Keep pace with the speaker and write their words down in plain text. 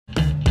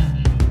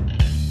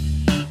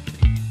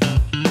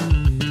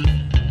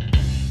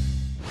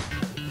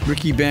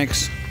Ricky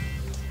Banks.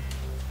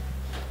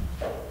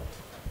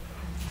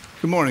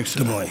 Good morning,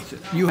 sir. Good morning.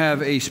 You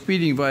have a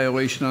speeding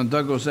violation on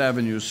Douglas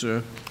Avenue,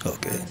 sir.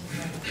 Okay.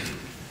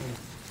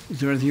 Is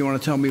there anything you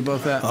want to tell me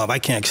about that? I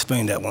can't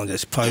explain that one.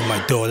 That's probably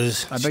my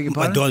daughter's. I beg your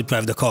pardon? My daughter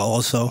drives the car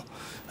also,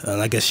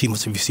 and I guess she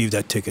must have received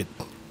that ticket.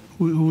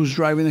 Who was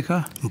driving the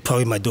car?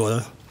 Probably my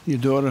daughter. Your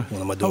daughter?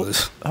 One of my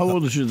daughters. How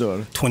old is your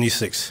daughter?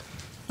 26.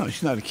 No,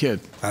 she's not a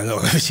kid. I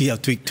know. She has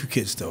two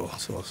kids, though.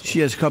 So. She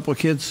has a couple of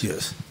kids?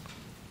 Yes.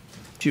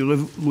 She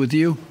live with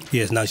you?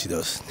 Yes, now she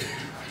does.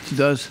 She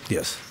does?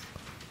 Yes.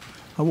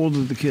 How old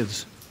are the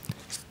kids?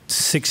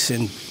 6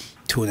 and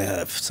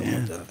 2.5, something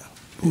like that.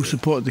 Who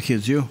support the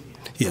kids, you?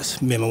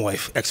 Yes, me and my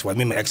wife, ex-wife,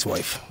 me and my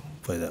ex-wife,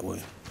 put it that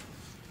way.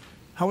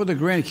 How are the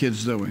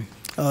grandkids doing?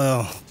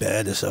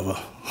 Bad as ever.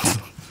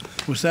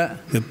 What's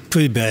that? They're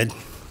pretty bad.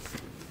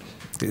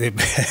 They're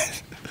bad.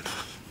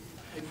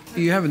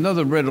 You have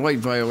another red light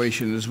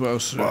violation as well,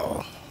 sir.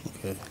 Oh,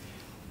 okay.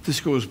 This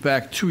goes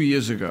back 2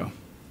 years ago.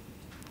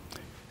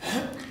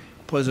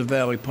 Pleasant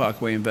Valley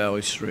Parkway and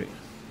Valley Street.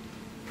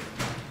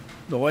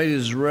 The light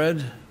is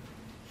red.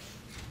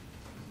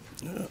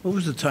 What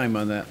was the time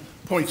on that?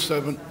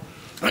 0.7.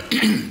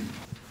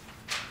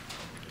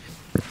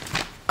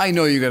 I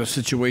know you got a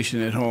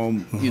situation at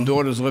home. Mm-hmm. Your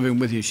daughter's living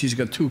with you. She's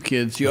got 2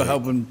 kids. You're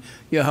helping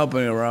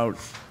her out.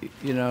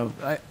 You know,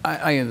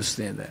 I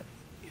understand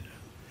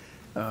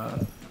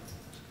that.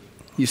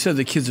 You said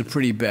the kids are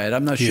pretty bad.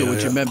 I'm not sure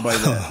what you meant by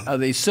that. Are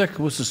they sick?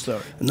 What's the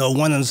story? No,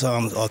 one is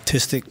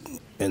autistic,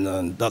 and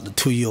the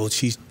 2-year-old,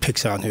 she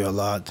picks on her a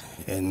lot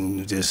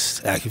and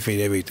just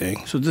aggravate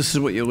everything. So this is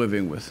what you're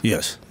living with?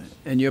 Yes.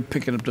 And you're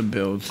picking up the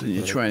bills, and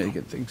you're trying to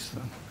get things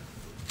done.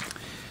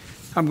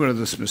 I'm going to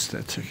dismiss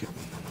that ticket.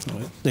 All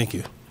right. Thank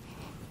you.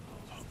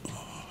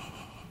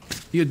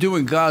 You're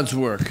doing God's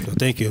work.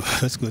 Thank you.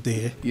 That's good to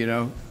hear. You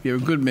know, you're a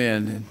good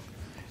man. And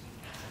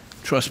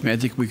trust me, I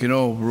think we can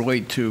all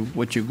relate to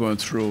what you're going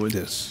through. And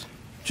Yes.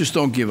 just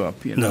don't give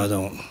up, you know. No, I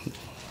don't.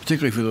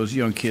 Particularly for those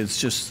young kids,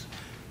 just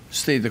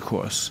stay the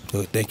course.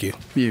 Good, thank you.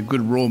 Be a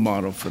good role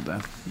model for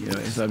them, you know,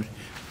 as I'm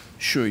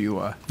sure you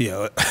are.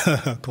 Yeah,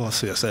 of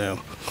course, yes, I am.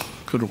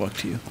 Good luck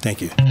to you.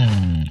 Thank you.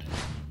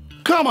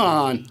 Come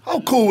on,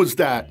 how cool is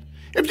that?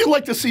 If you'd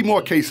like to see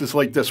more cases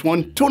like this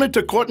one, tune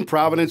into Court in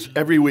Providence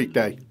every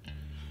weekday.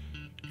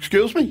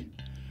 Excuse me?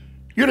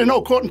 You didn't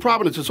know Court in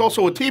Providence is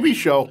also a TV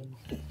show?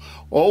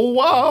 Oh,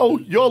 wow,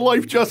 your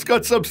life just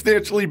got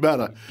substantially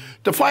better.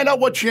 To find out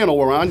what channel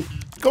we're on,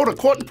 go to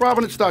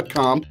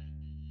courtinprovidence.com,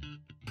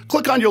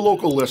 click on your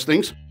local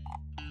listings,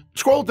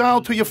 scroll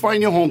down till you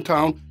find your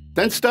hometown,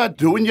 then start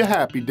doing your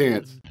happy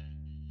dance.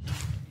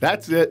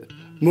 That's it.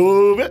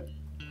 Move it.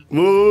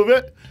 Move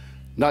it.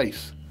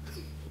 Nice.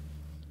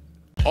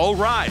 All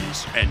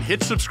rise and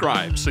hit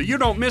subscribe so you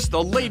don't miss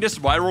the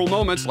latest viral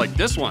moments like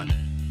this one.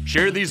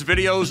 Share these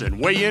videos and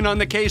weigh in on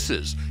the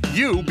cases.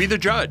 You be the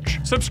judge.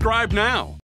 Subscribe now.